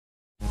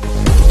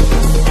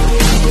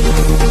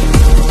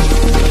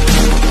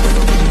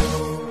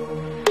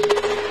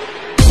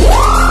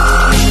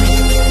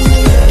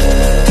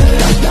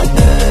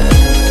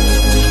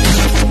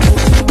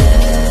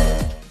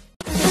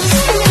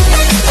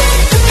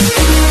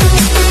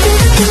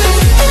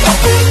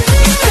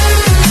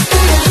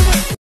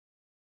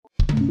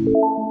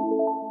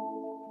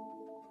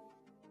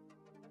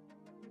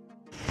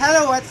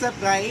what's up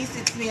guys?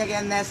 It's me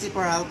again, Nasi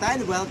Peralta,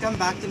 and welcome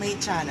back to my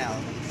channel.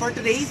 For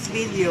today's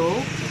video,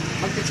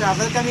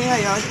 magta-travel kami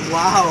ngayon.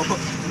 Wow!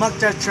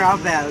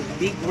 Magta-travel,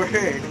 big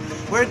word.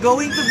 We're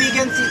going to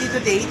Vigan City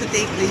today to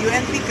take the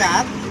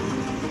UNPCAT,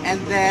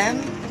 and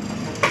then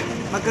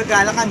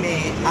magagala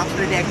kami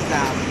after the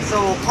exam.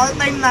 So, call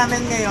time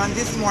namin ngayon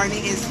this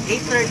morning is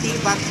 8:30,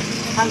 but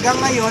hanggang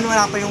ngayon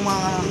wala pa yung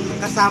mga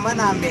kasama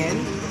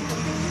namin.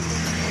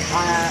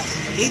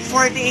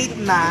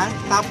 8:48 na,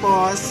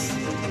 tapos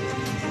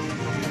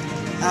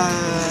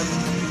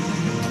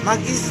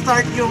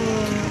mag-start yung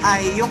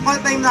call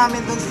time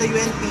namin dun sa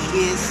UNP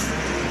is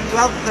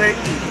 12:30,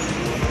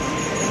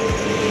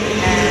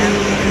 and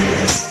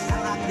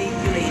I'll update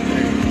you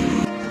later.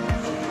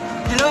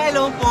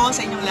 Hello po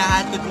sa inyong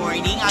lahat. Good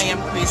morning. I am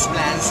Chris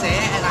Blance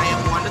and I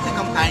am one of the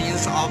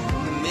companions of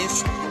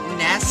Miss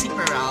Nasi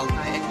Peralta,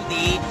 and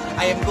today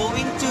I am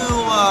going to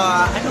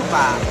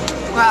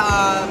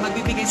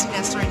magbibigay si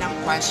Nestor ng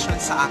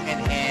questions sa akin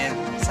and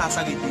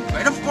sasagutin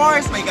ko. And of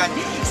course, my God,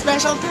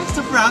 special thanks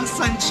to Frank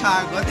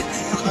Santiago.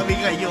 Dito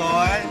kami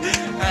ngayon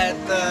at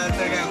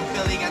talagang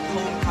feeling at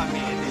home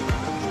kami, diba?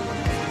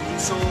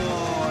 So,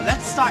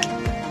 let's start.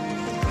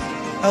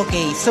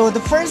 Okay, so the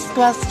first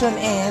question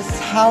is,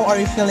 how are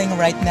you feeling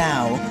right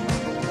now?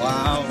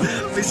 Wow,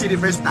 Miss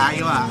Universe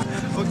tayo ah.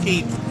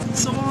 Okay,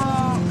 so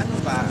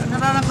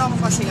nararamdaman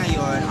ko kasi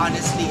ngayon,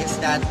 honestly, is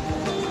that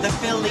the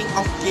feeling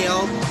of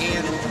guilt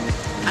and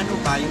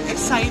yung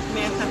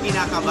excitement na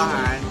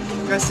pinakabahan,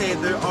 kasi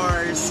there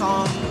are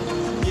some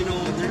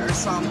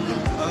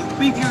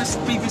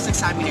previous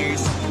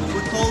examiners who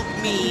told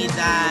me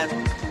that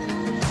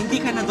hindi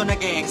ka na doon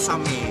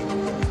nag-e-exam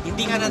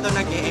Hindi ka na doon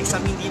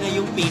nag-e-exam, hindi na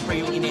yung paper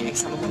yung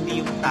ine-exam,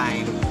 kundi yung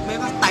time. May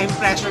time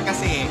pressure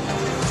kasi.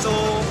 So,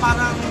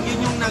 parang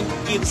yun yung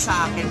nag-give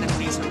sa akin ng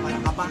reason para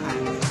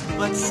kabahan.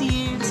 But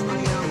since I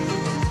am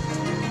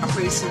a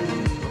person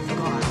of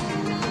God,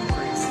 of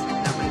course,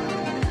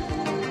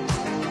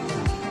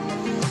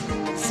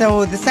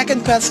 So, the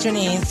second question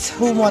is,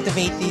 who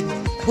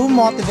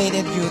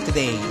motivated you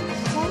today?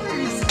 of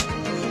course,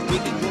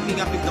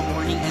 waking up in the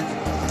morning and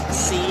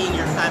seeing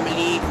your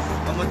family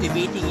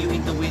motivating you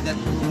in the way that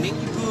will make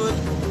you good.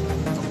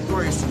 Of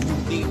course,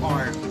 they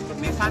are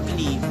my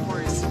family, of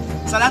course.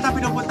 Sa lahat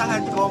ng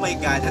pinupuntahan ko, my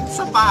God, at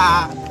sa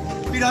pa,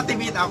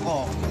 pinotivate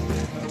ako.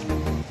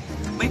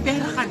 May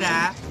pera ka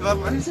na, diba?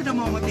 Ano sila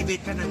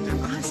motivate ka na?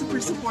 Super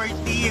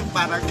supportive,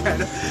 parang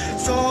gano'n.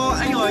 So,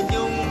 ayun,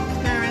 yung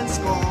parents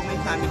ko, my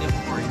family, of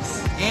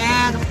course.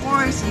 And, of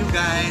course, you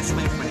guys,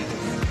 my friends.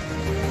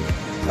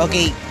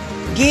 Okay,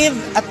 give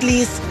at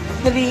least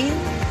three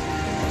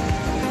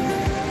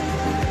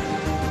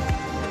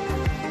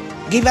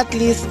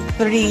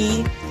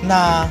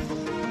na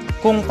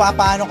kung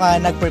paano ka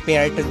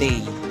nag-prepare today.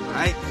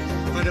 Right?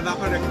 Paano ba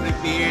ako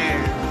nag-prepare?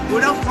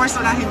 Una, of course,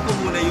 unahin ko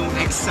muna yung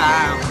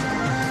exam.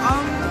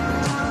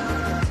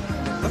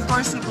 Of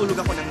course, natulog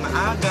ako ng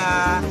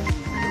maaga.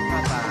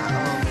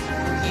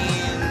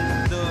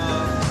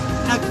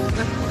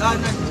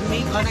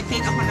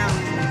 Nag-take ako ng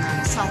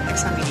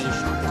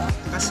self-examination.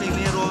 Kasi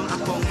meron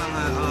akong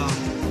mga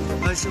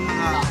yung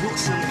mga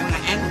books, yung mga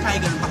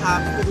NKI, ganun,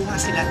 baka kukuha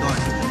sila doon.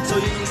 So,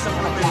 yun yung isang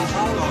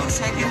preparation ko.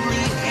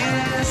 Secondly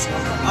is,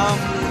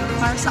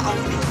 para sa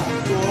outfit ko,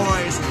 of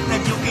course,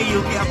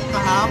 nag-UK ako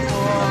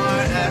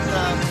kahapon, at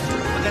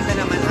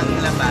maganda naman ang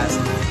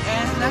labas.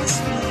 And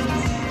lastly,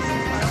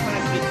 para ko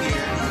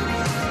nag-prepare,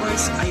 of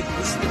course, I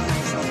boosted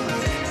myself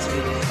with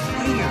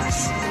prayers.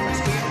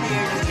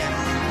 Prayer lang yan.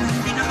 Kung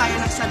hindi na kaya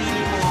ng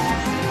sarili mo,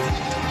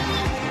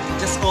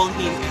 just call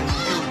him and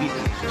he'll be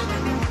there.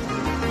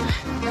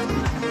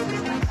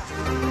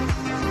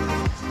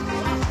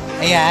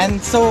 Ayan,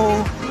 so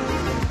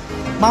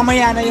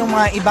mamaya na yung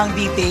mga ibang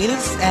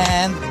details,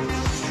 and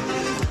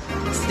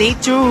stay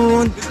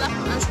tuned.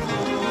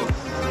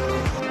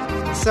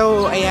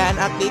 So, ayan,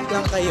 update ko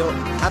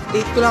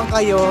lang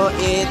kayo.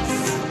 It's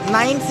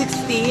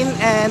 9:16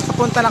 and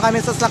papunta na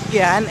kami sa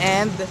sakyan,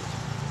 and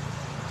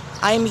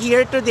I'm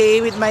here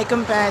today with my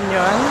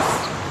companions.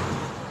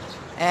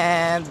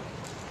 And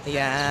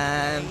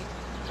ayan,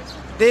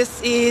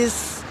 this is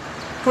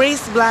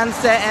Chris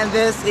Blance and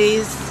this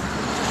is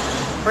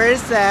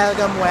Percel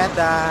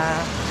Gamueta.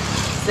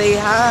 Say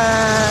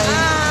hi!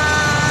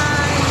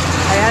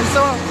 Hi! Ayan,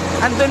 so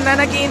andun na,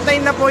 naghihintay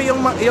na po yung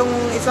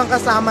isang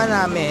kasama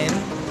namin,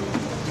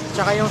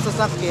 tsaka yung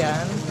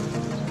sasakyan,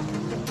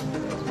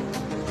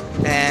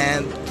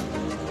 and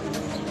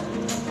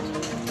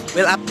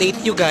we'll update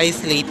you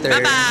guys later.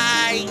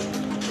 Bye-bye!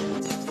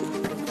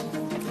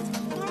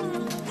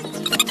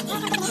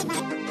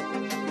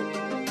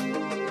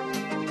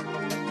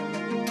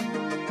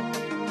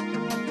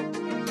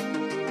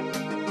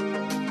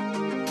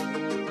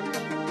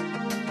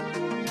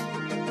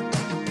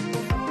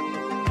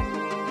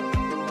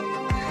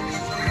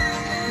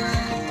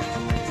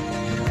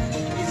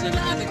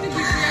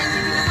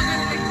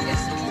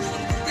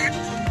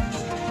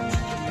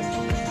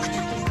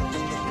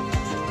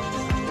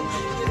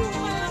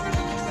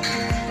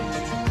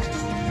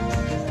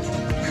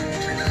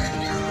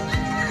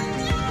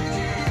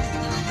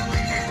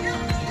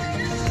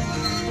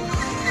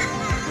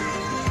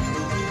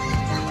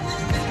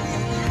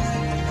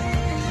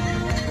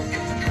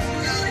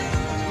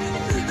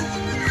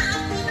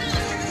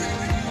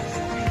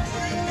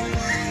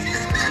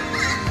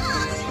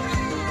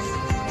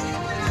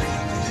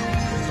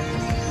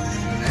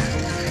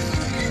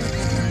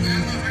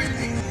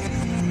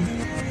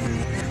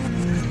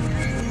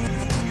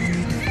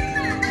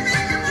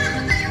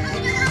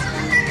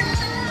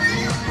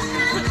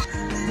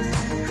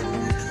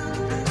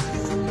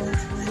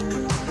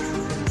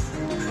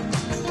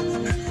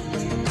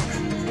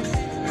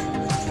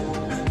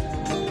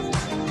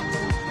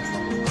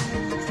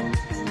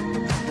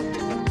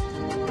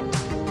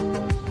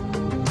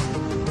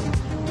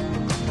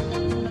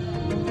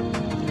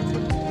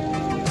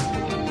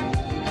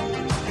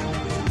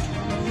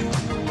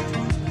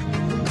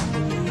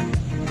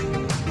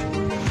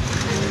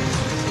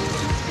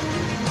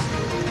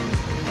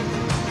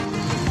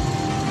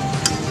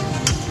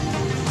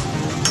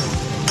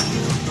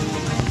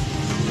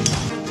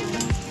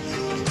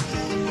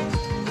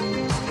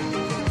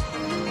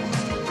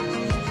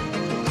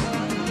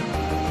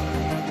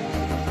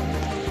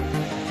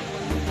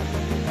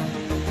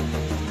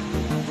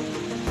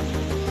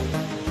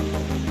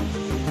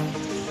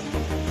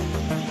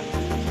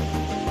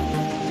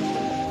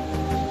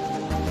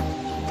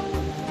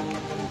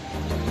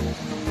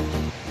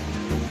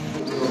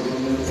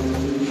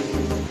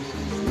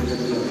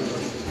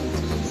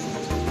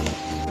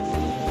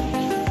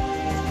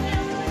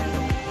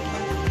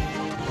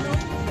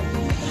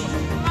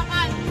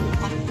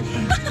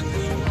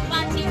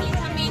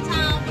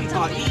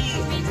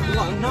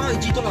 na,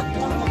 dito lang.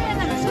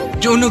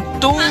 Junog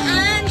to.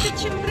 Maan,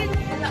 siyempre.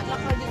 Wala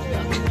ka dito.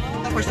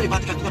 Tapos na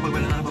ibati ka ito, pag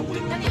wala na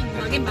mabulit.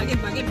 Bagay.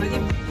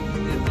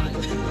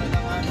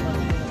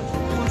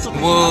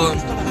 Wow.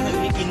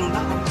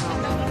 Kinuna.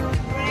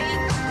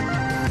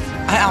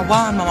 Ay,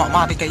 awan.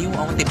 Mamamati kayo.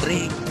 Awan ti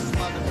break.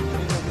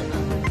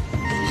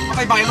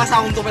 Okay, bakit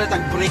masahon to pala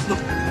tag-break no?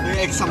 Yung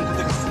exam ko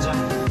tapos dyan.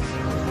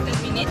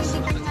 10 minutes.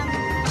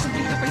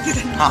 Sabi ka pa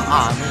dito.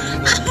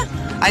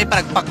 Ay,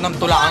 paragpag ng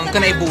tulaan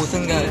ka na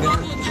ibusan nga.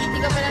 Hindi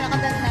ka pala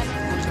nakatandaan.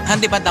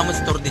 Hindi ba damo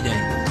store di dyan?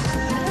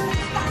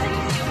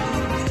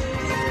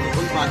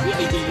 Uy, bago,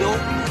 ay diyo.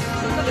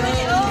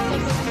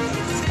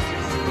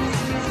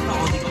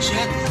 Oo, di ko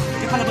shit.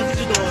 Di pala ba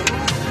dito doon?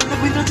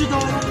 Nag-win na dito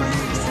doon.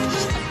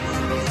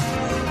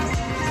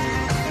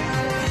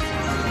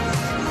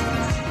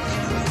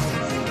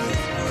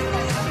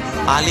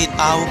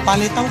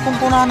 Palitaw kung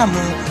punana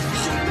mo.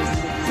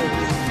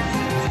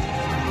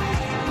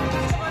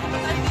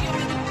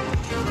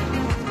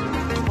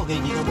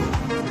 Okay, di ka mo.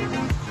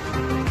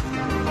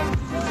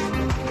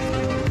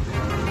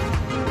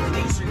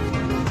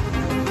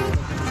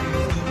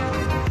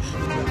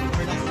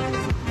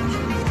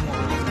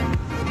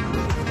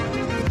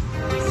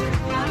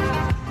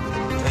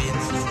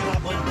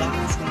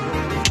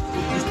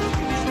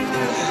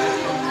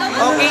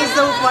 Okay,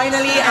 so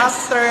finally,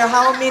 after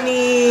how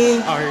many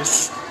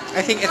Hours.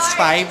 I think it's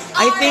 5.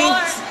 I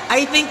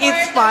think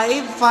it's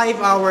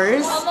 5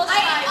 hours.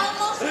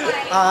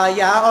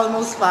 Yeah,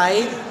 almost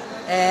 5.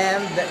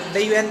 And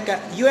the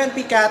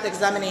UNPCAT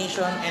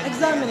examination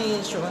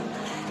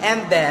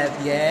ended.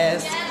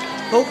 Yes.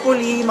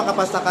 Hopefully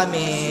makapasa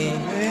kami.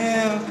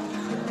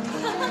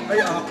 Ay,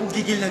 ako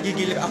gigil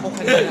ako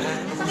kanina.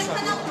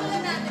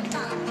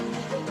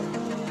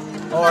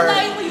 Or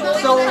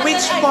so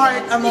which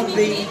part among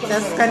the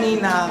test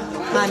kanina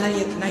ka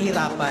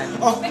nahirapan?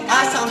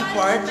 Saan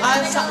part?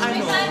 Sa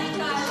ano?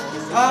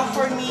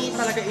 For me,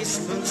 talaga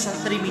is dun sa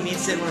 3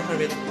 minutes and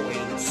 100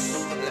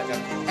 points. Talaga.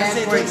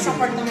 Kasi And for dun sa you?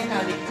 part na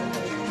mechanic ko.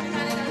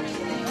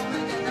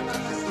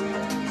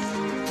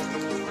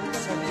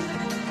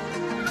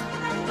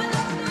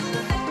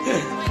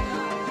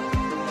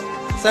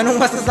 So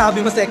anong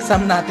masasabi mo sa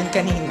exam natin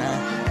kanina?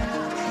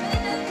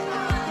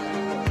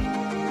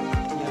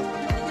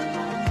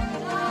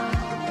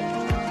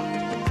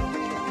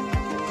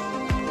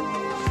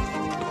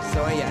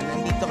 So ayan,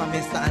 nandito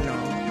kami sa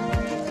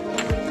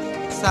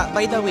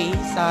by the way,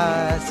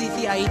 sa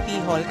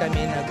CCIT hall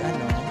kami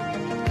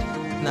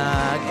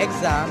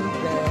nag-exam.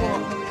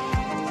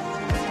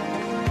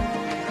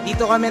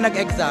 Dito kami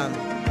nag-exam.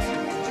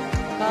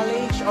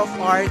 College of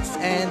Arts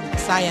and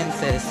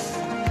Sciences.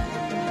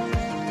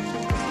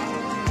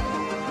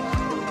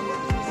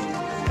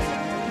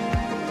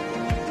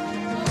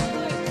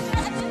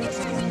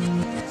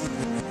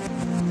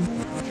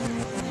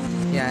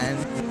 Yan.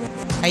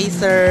 Hi,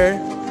 sir.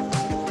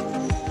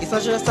 Isa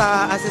siya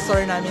sa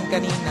assessor namin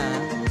kanina.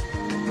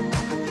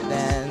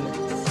 Then,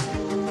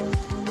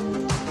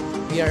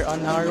 we are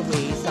on our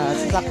way sa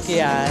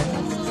sasakyan.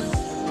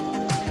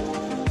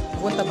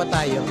 Pupunta ba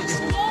tayo?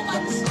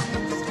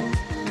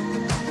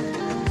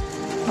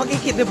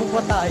 Magkikidibo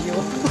pa tayo.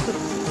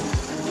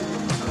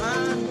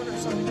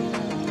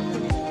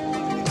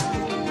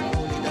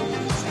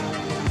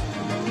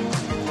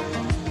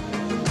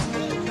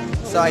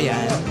 So,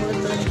 ayan.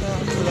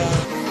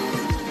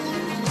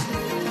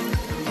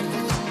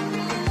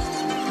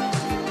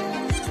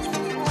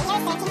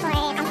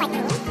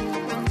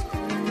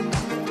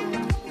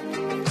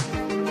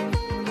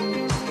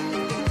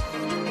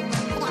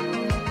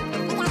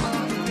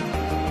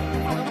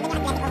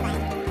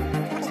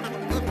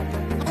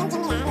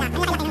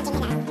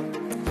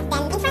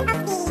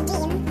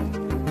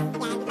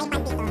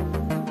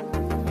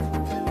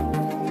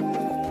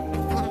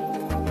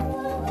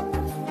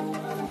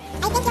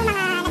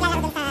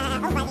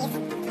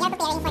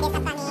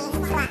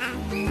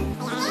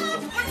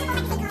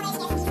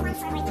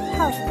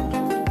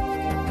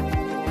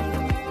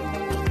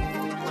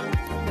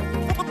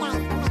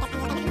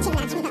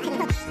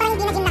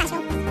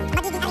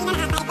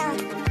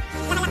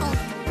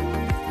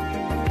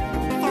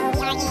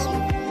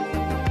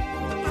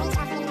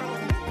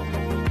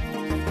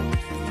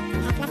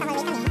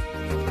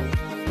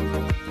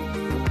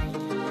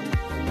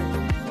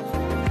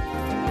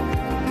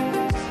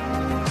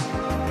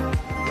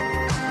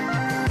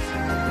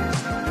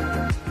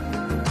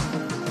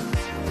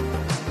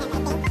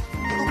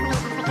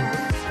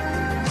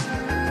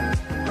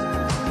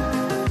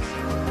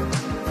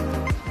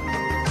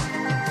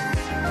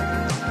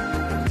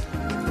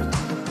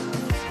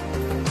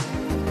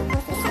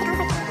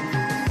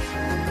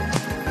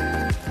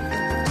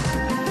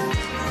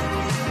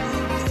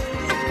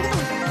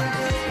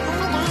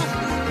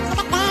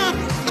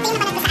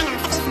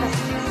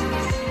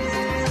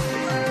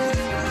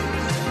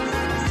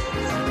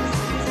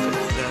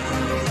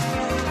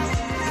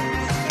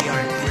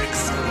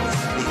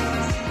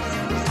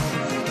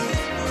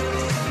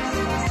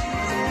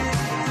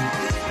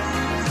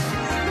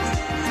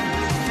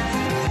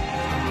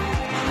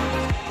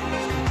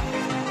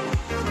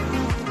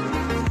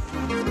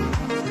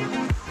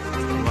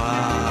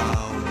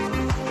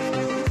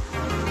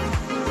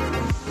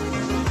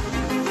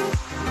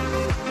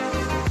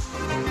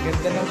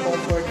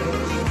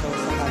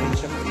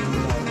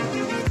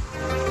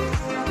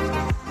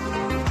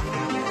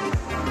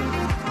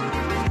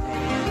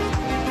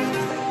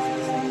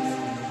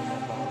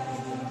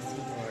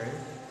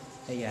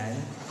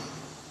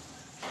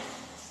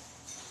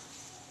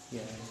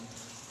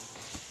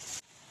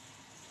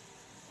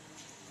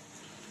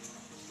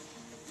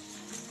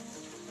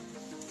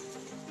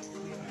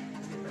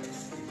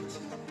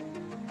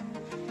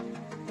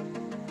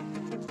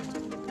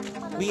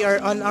 We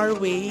are on our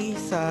way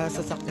sa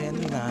sasakyan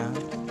na.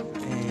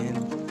 And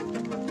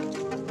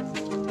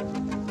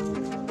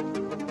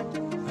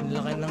ang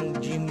laki ng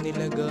gym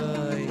nila,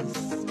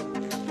 guys.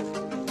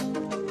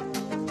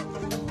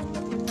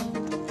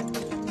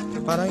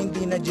 Parang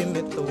hindi na gym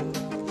ito.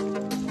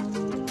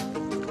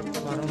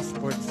 Parang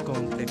sports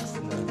complex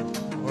na.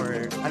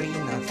 Or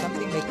arena,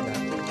 something like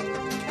that.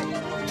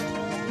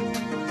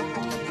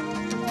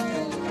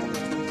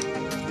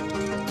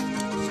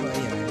 So,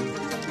 ayan.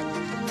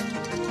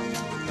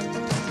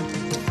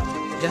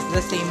 Just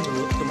the same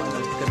route,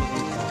 tumalog kami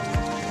dito.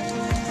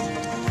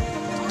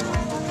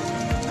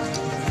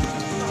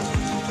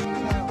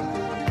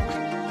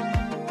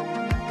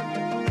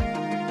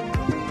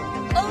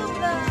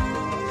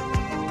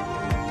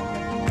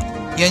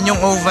 Yan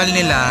yung oval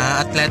nila,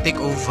 athletic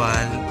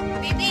oval.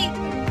 Baby!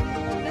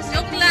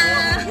 Joke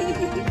lang!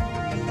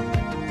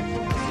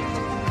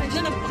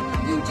 Diyan na po.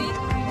 Yung G.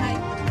 Ay.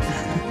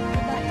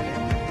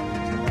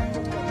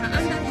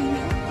 Ang dami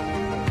niyo.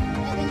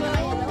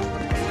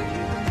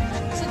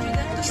 Sa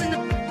Twitter. Kasi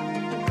na...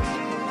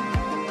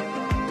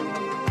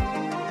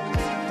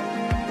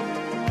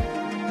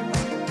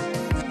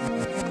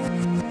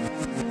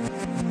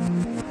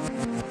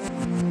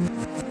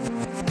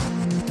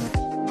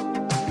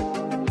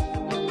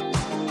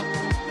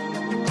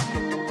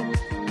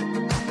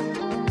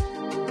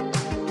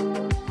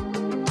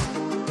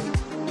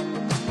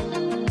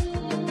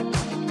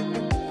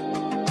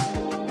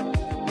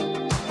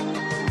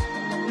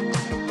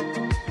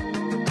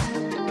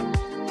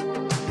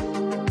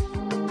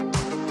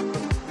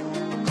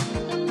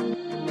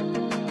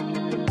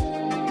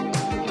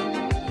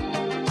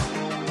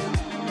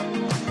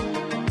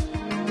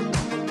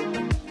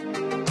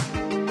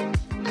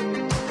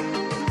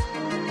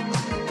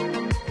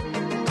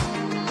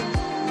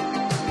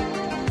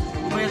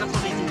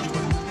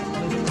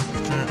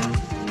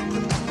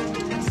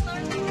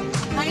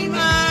 Hi,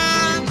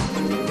 ma'am!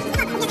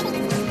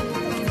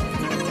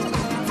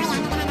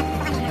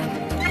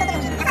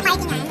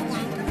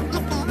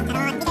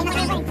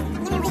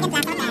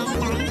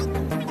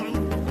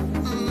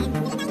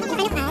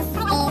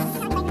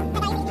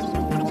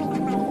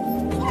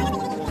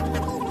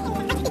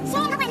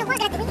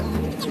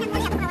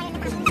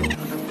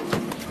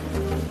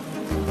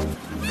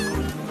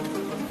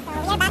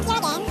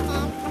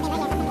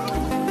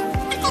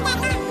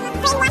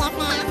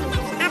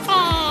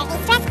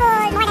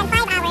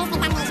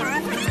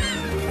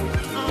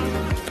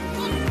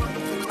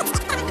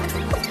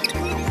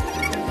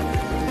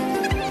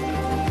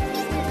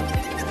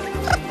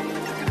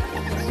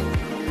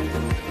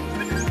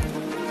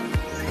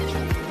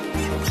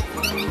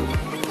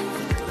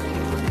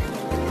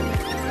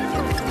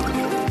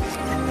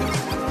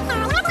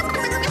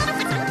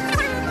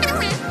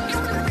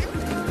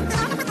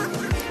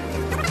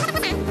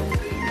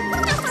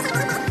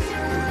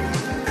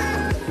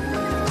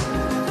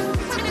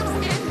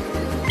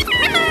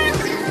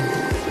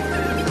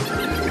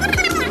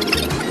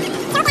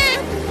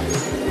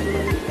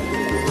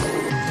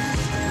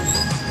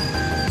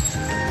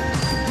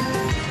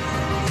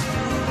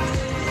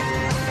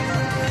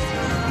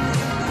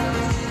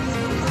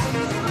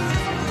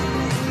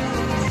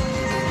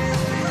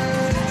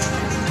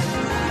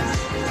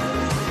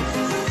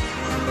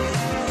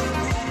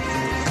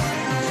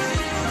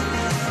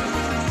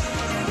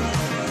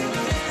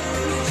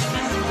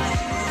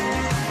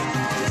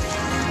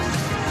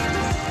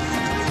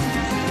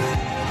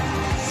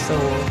 So,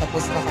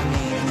 tapos na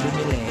kami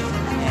bumili.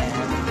 And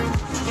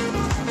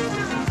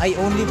I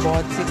only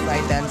bought 6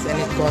 items and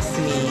it cost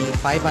me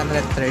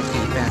 530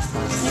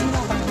 pesos.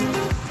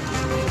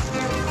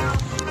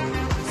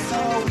 So,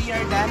 we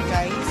are done,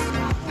 guys.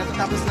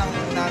 Natatapos lang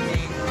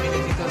namin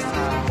bumili dito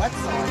sa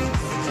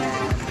Watson's.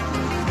 And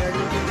we're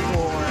looking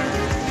for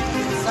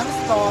some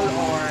stall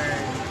or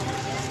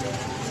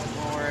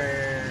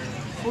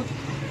food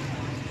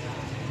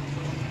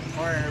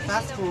or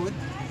fast food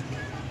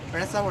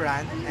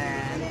restaurant,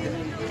 and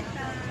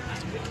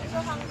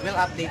we'll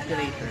update you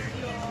later.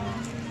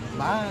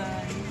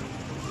 Bye!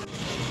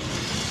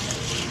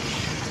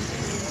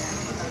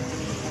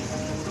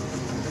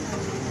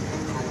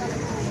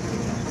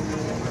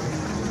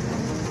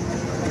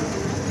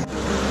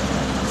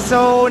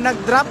 So,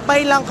 nag-drop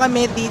by lang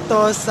kami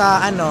dito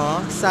sa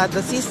sa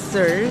The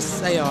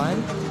Sisters, ayon.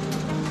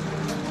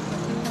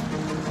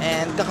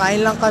 And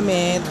kakain lang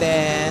kami,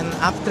 then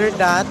after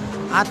that,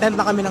 attend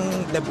na kami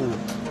ng debut.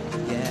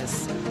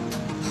 Yes.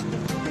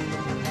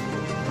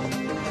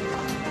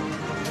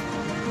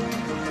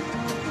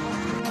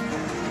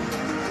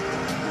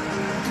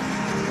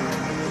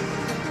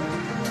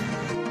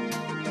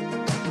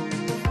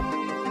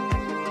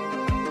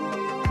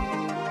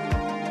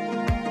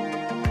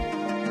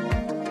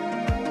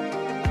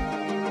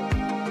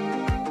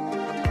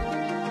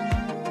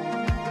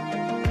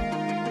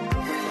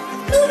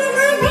 So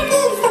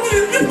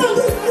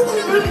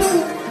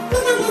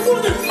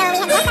we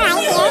have just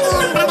arrived here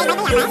in Barangay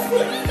Baybayamas,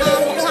 and